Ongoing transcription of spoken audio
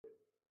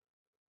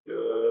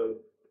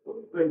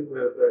thing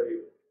that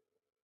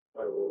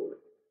I will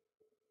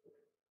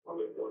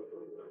probably want to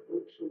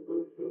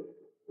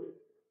with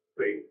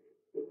faith.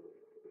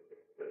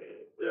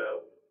 And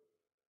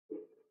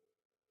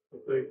I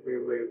think we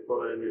may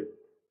find it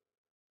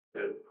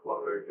and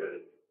Clark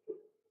and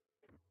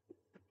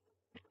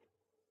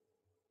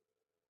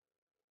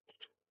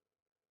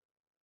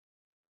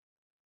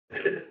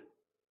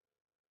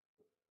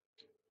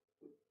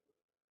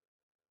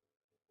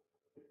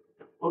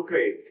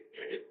okay.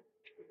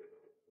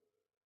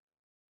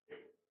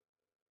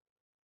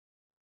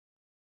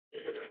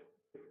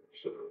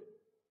 So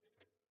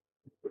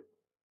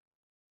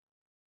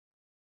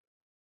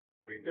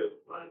we just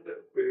find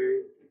that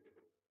big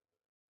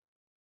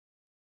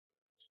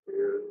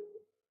spirit.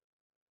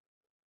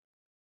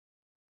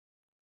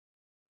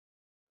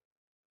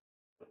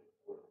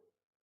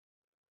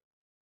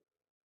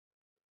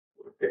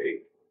 Okay.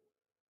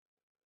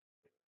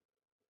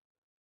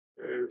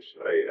 And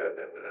so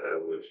I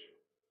was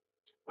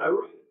I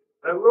wrote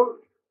I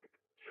wrote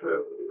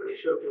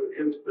several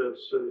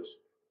instances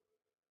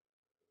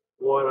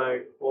what I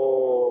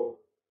call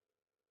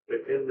the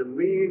in the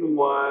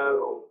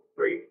meanwhile of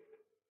faith.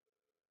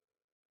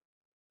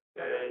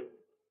 And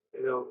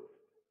you know,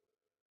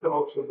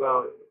 talks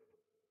about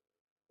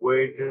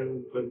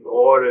waiting and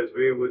orders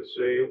we would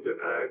say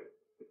tonight.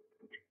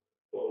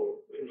 Or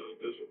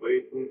just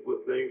waiting for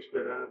things to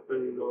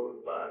happen in our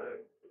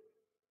lives.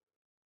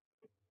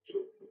 So,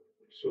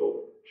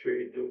 so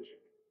changes.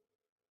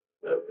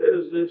 That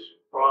there's this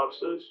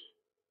process,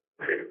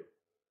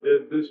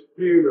 there's this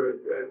period,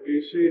 and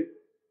we see it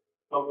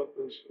come up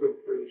in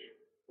scriptures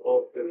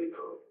often,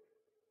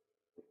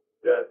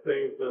 that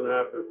things don't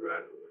happen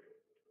right away.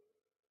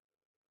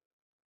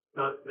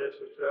 Not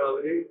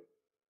necessarily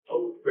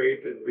our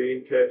faith is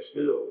being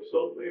tested, or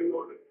some may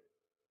want to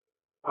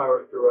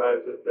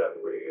characterize it that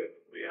way, and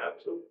we have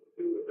something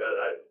to do with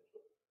that.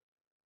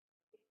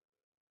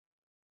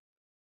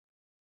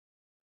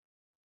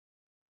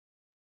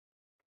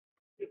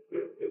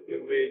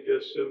 It may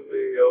just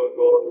simply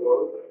go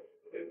along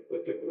in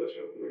particular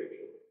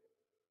situation.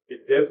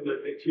 It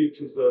definitely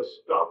teaches us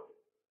stuff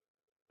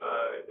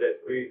that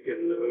we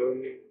can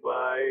learn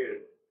by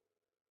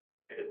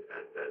and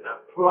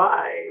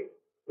apply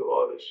to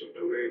other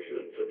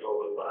situations in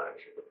our lives.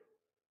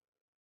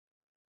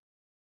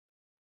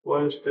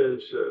 For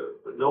instance,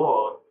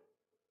 Noah,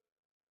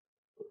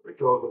 we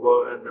talk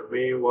about in the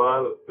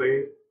meanwhile of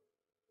faith,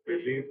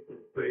 belief and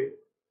faith.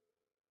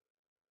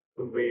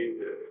 I mean,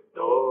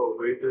 Noah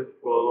waited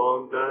for a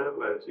long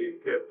time as he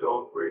kept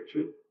on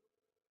preaching,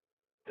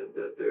 and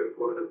that there's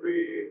going to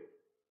be,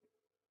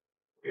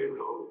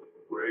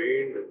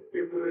 rain, and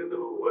people didn't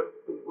know what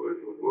the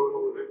world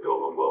was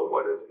talking about,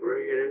 what is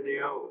rain in the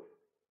hour.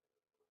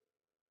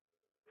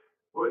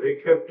 Well, they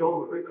kept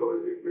on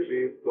because they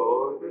believed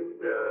God, and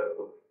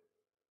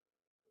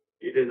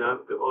he didn't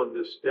have to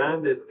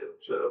understand it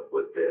himself,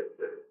 but there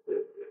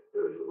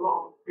was a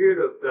long period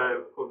of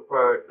time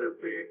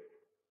comparatively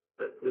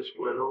that this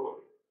went on.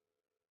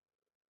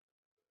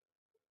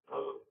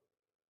 Uh,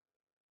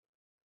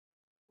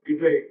 you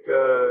take,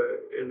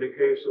 in the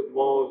case of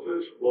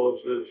Moses,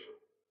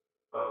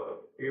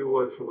 he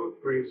was from a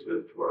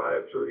priestly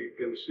tribe, so you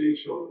can see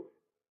some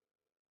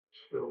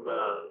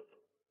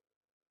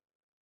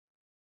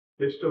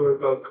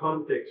historical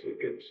context. You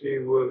can see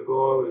where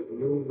God is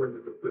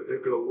moving in a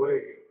particular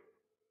way.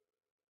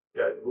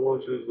 That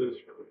Moses'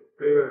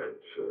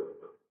 parents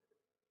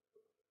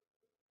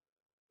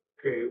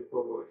came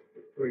from a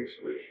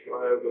priestly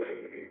tribe of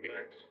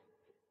Israelites.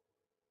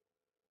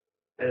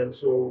 And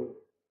so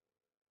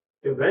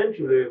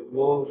eventually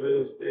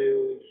Moses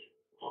is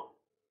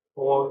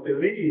called to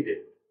lead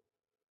it.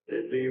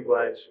 The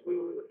Levites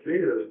were the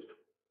leaders.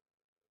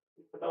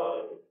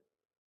 Uh,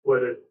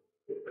 but it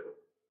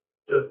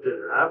just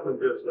didn't happen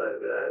just like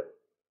that.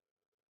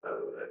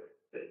 Uh,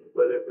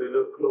 but if we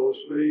look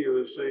closely, you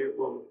will see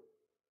from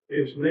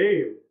his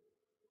name,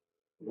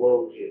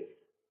 Moses,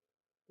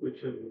 which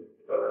is,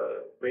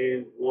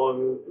 means one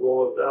who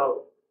draws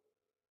out.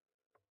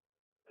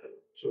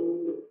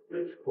 So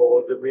it's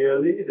called to be a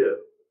leader.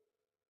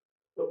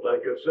 But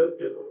like I said,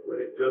 when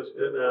it just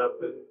didn't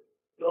happen,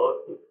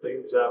 lots of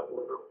things happen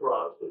in the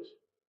process.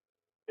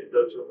 It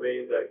doesn't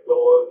mean that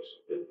God's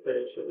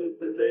intention is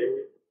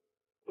delayed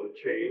or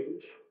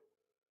change.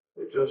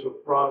 It's just a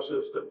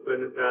process that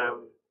many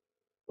times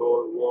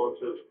God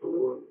wants us to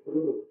work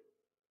through.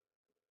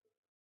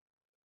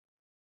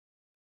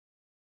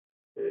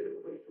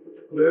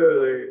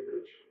 Clearly,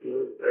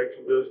 it's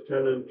Exodus 10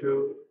 and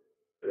 2,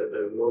 that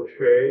the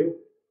Moshe,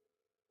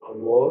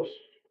 Amos,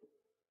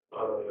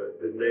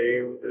 the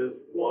name is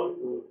one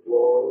who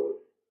draws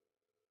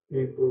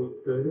people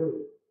to him.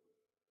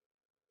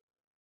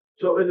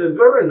 So it is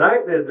very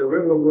likely the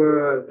river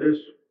where this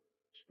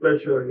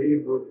special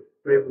Hebrew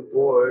baby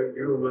boy,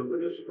 you remember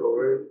the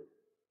story,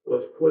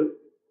 was put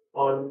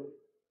on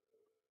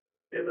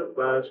in a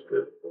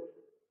basket,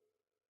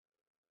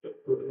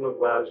 put in a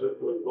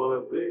basket was one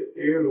of the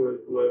areas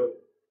where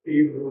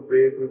Hebrew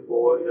baby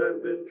boys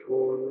had been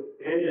thrown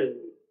in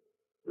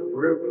the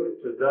river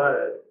to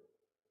die.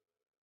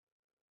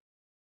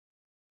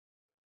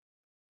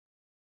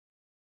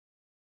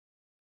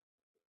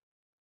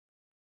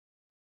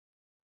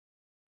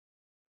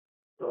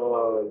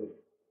 Um,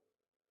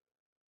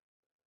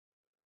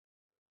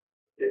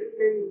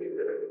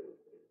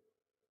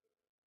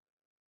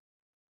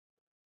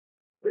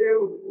 they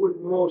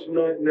would most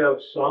likely have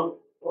sunk.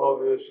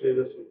 Obviously,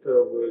 this is a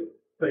terrible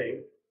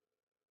thing.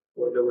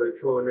 When they were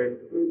thrown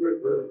into the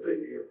river,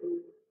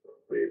 the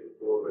baby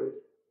boys.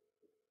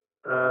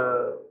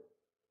 Uh,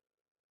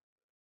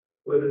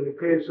 but in the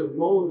case of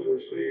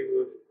Moses, he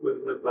was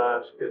with the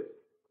basket,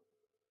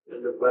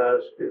 and the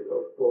basket,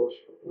 of course,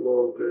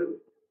 floated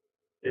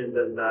in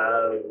the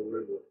Nile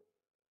River.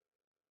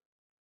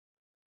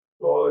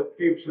 So it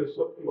keeps us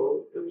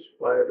afloat in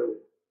spite of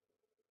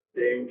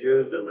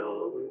dangers and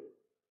all.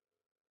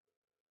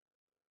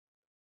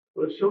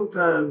 But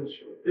sometimes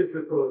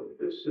difficult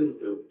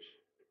decisions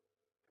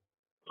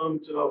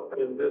comes up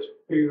in this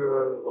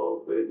period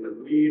of in the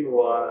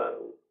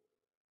meanwhile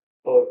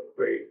of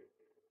faith.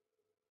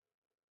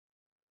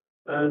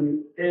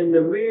 And in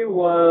the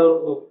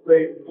meanwhile of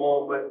faith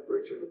moment,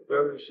 which is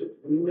very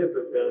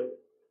significant,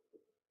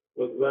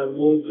 was when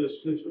Moses'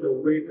 sister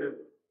waited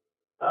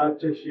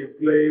after she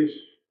placed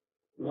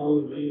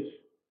Moses,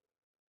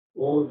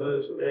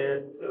 Moses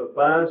in a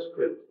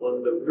basket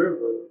on the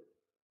river,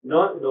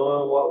 not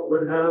knowing what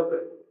would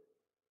happen.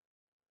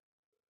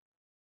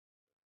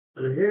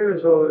 And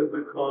here's how it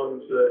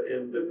becomes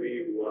in the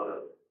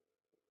meanwhile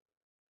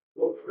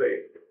of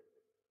faith.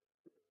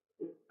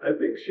 I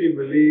think she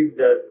believed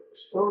that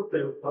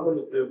something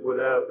positive would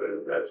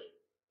happen. That's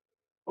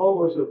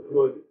always a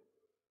good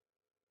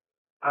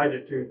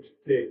attitude to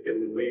take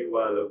in the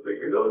meanwhile of faith.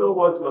 You don't know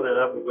what's going to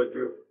happen, but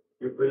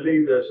you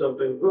believe that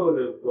something good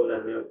is going to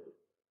happen.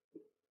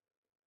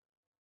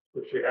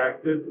 So she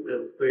acted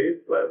in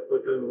faith by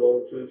putting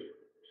Moses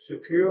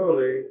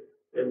securely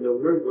in the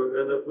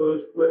river in the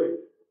first place.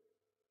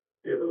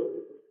 You know,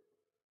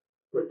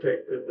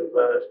 protected the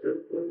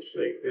basket from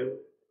sinking,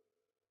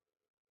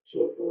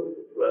 so forth,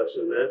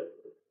 lesson that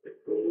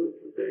it goes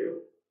today.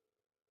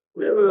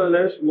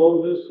 Nevertheless,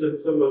 Moses'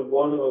 sister was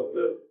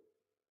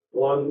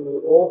one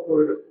who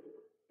offered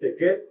to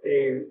get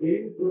a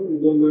Hebrew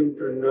woman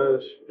to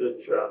nurse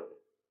the child.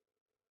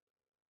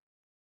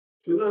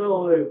 She not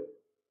only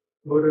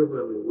put him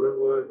in the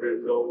river,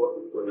 didn't know what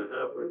was going to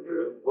happen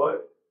to him,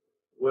 but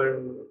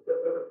when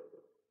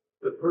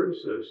the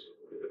princess,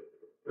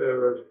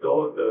 Pharaoh's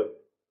daughter,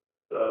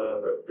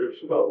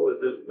 discovered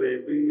this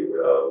baby,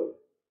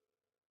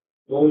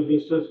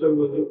 Moses' sister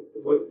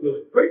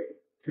was quick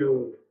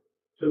to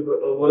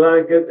when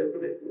I get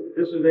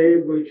this is a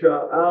Hebrew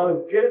child,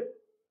 I'll get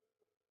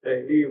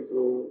a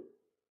Hebrew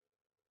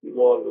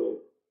model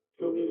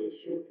to the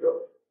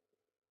child.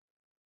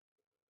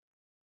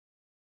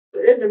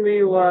 In the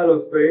meanwhile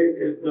of faith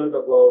is not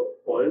about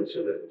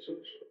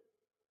coincidences.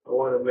 I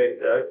want to make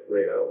that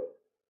clear.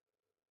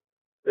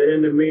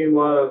 In the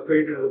meanwhile of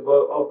faith is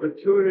about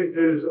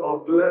opportunities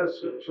of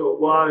blessing. So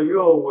while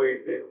you're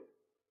waiting,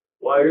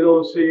 while you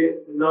don't see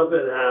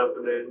nothing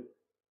happening,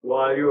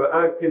 while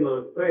you're acting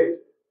on faith,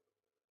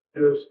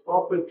 there's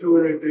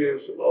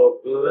opportunities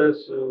of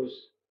blessings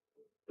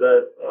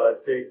that are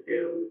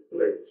taking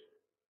place.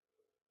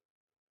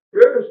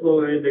 There is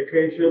no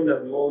indication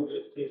that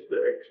Moses'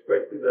 sister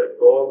expected that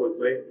God would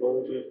make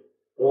Moses'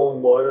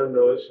 own mother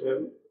nurse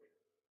him.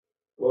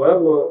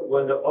 However,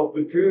 when the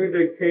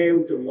opportunity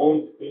came to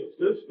Moses'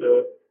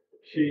 sister,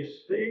 she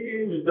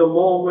seized the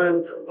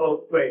moment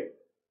of faith.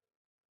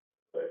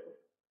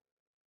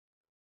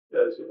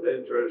 That's an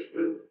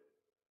interesting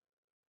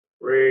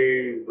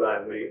phrase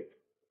by me.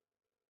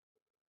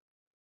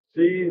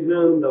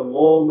 Seizing the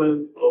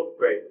moment of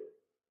faith.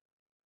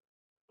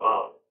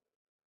 Wow.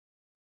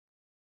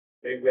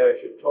 Maybe I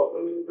should talk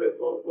a little bit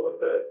more about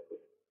that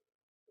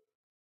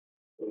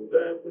from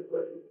time to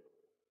time.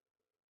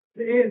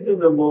 Seizing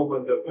the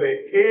moment of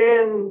faith.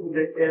 In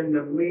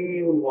the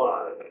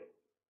meanwhile,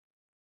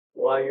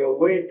 while you're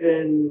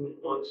waiting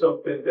on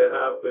something to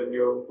happen,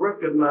 you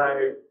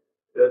recognize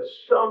that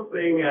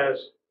something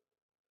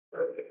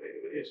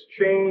is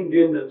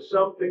changing and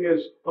something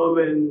is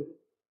coming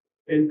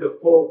into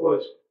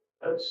focus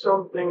and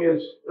something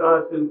is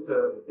starting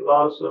to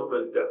blossom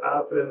and to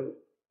happen.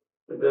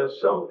 And there's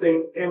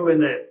something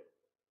imminent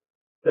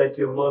that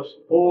you must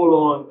hold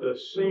on to,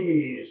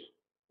 seize,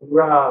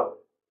 grab,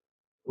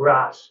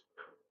 grasp.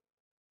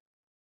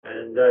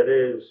 And that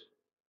is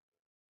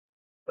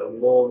the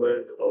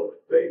moment of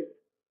faith.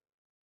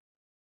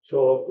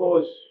 So, of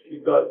course, she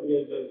got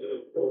Moses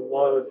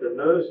wanted to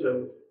nurse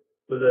him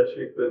so that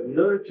she could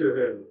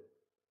nurture him.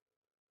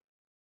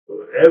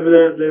 So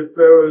evidently,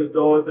 Pharaoh's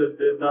daughter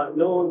did not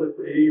know that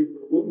the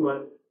Hebrew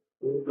woman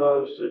who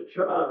nursed the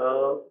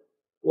child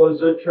was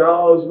the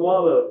child's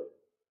mother.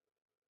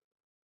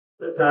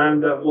 The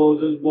time that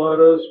Moses'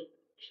 mother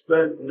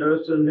spent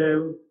nursing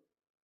him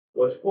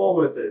was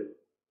formative.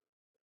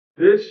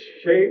 This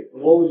shaped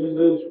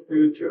Moses'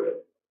 future.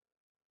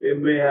 It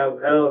may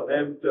have helped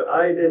him to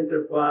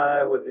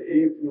identify with the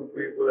Hebrew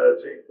people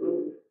as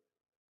Hebrews,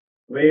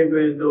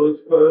 Maybe in those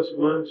first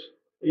months,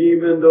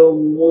 even though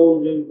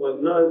Moses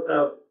would not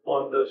have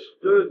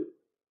understood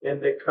in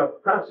the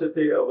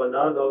capacity of an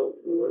adult,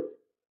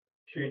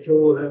 she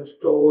told him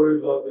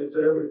stories of his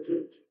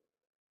heritage.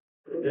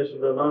 And this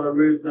is another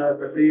reason I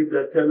believe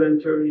that telling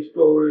certain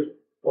stories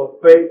of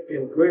faith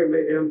can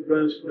greatly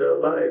influence their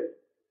life.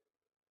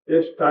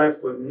 This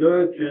type of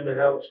nurturing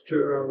helps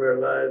children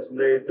realize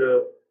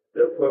later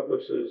their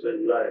purposes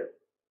in life.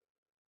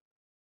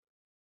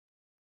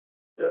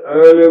 The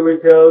earlier we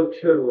tell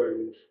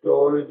children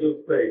stories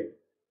of faith,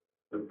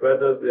 the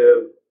better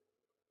their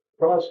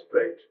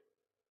prospects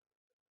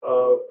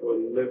are for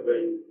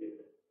living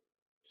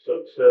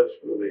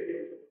successfully.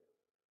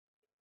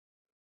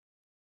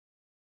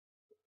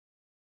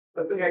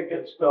 I think I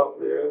can stop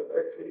there.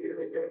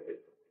 Actually,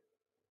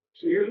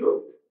 so you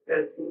look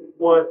at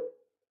what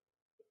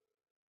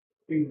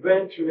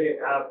eventually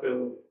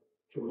happened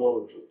to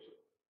Moses.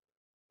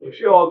 You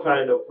see all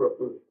kind of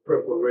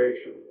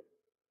preparation.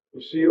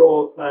 You see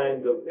all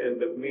kinds of, in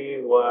the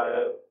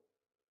meanwhile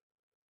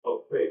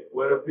of faith.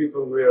 Whether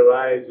people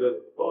realize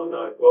it or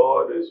not,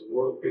 God is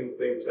working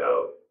things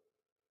out,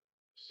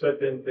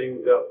 setting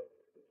things up.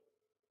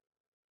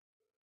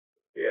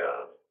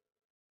 Yeah.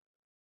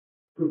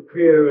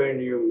 Preparing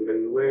you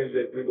in ways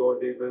that you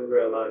don't even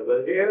realize.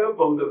 But here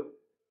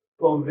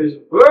from his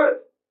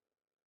birth,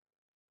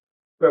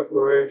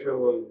 preparation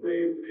was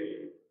being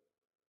made.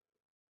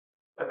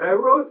 I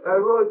wrote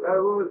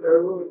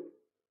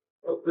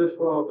of this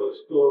part of the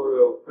story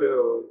of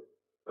Pharaoh.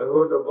 I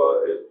wrote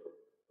about it.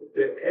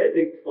 The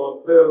edict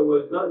from Pharaoh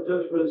was not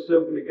just for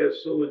simply get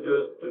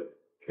soldiers to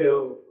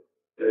kill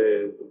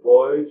the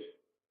boys,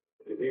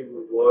 the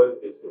Hebrew boys,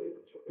 the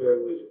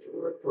Pharaoh was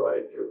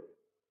trying to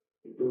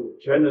do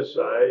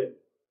genocide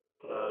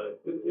to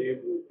the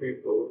Hebrew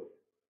people,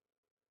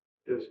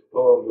 this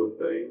horrible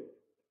thing,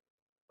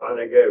 trying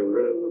to get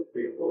rid of the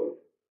people.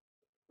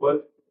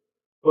 But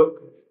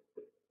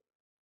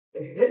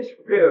his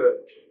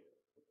parents,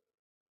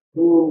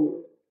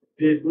 who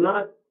did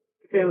not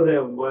kill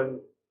him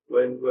when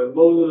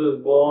Moses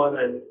was born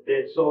and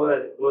they saw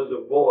that it was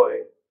a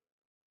boy,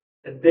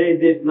 and they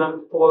did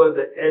not follow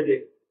the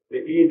edict, the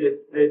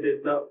edict, they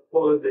did not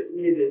follow the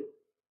edict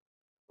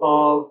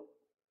of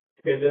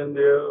killing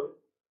their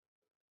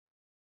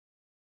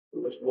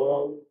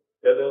firstborn,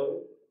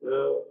 killing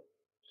their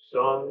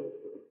son,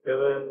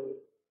 killing,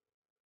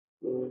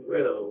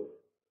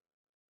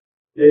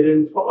 they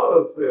didn't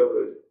follow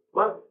Pharaoh.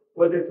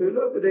 But if you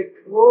look at it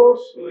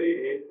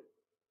closely,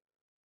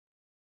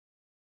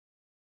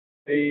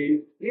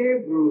 the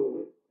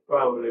Hebrew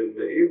family,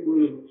 the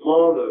Hebrew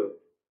mother,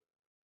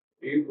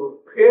 Hebrew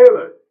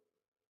parents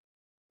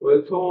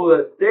were told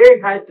that they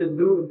had to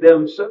do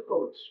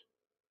themselves.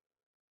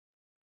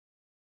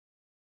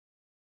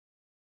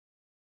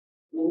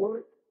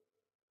 What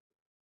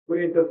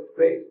way of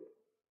faith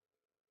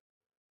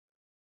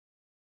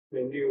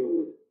can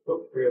you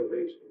compare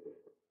this?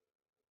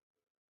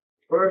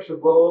 First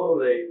of all,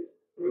 they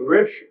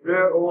risked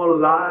their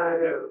own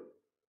lives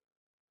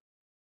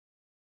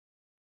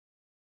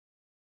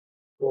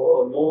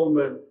for a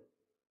moment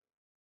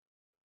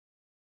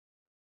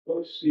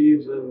of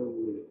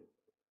seasoned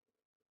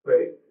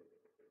faith.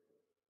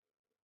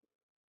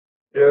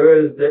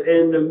 There is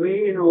in the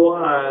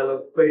meanwhile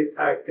of faith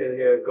acting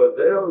here because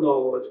they don't know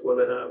what's going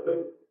to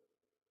happen.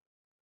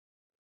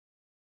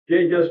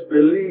 They just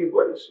believe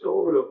what the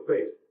story of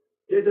faith.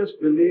 They just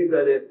believe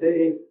that if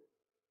they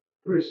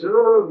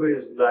preserve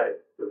his life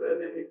to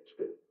that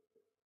age,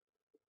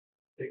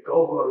 that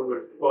God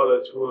would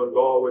follow through and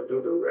God would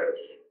do the rest.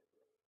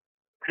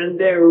 And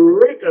they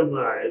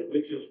recognize,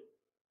 which is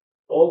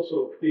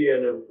also key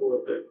and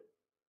important,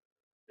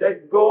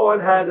 that God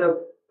had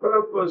a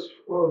purpose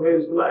for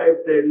his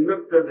life. They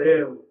looked at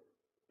him.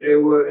 They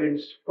were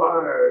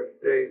inspired.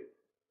 They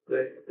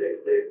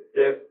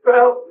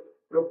felt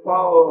the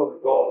power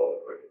of God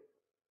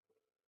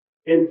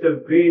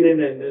intervening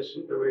in this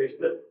situation.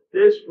 That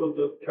this was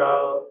the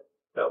child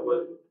that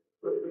was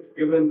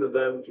given to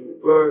them to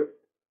birth,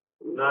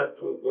 not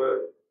to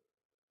birth,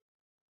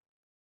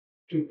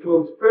 to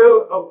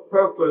fulfill a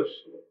purpose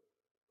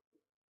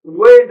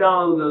way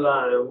down the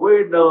line,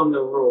 way down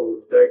the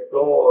road that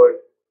God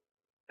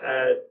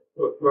had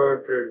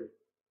prepared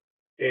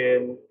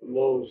in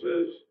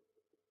Moses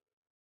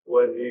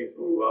when he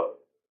grew up.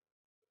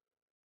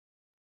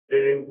 They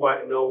didn't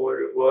quite know what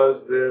it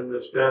was, they didn't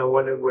understand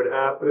when it would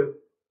happen.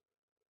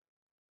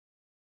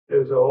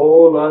 There's a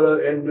whole lot of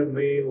in the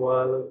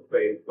meanwhile of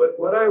faith. But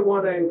what I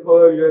want to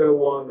encourage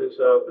everyone this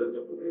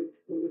afternoon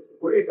is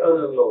wait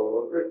on the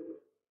Lord and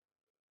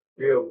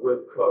be of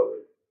good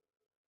courage.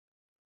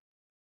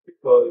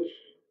 Because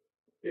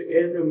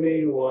in the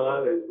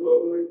meanwhile is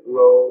where we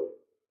grow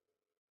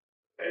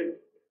and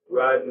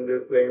writing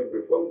the things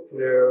become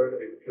clearer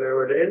and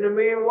clearer. In the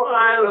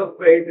meanwhile of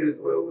faith is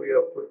where we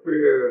are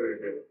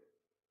prepared and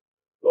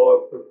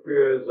God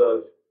prepares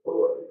us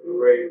for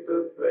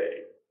greater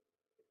things.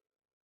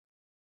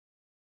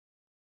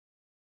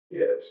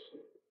 Yes,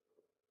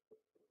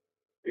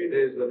 it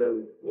is an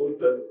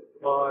important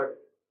part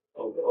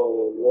of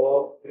our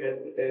walk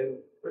in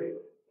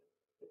freedom,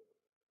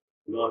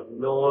 not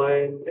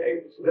knowing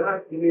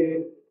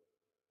exactly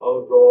how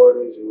God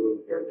is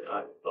working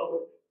at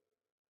all.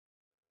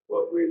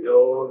 But we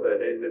know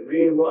that in the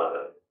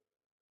meanwhile,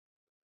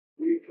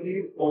 we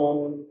keep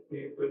on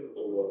keeping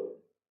on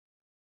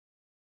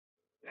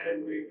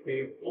and we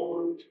keep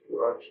on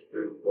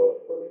trusting God.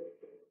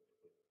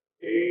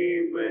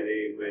 Amen,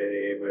 amen,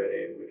 amen,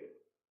 amen.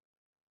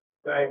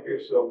 Thank you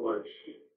so much.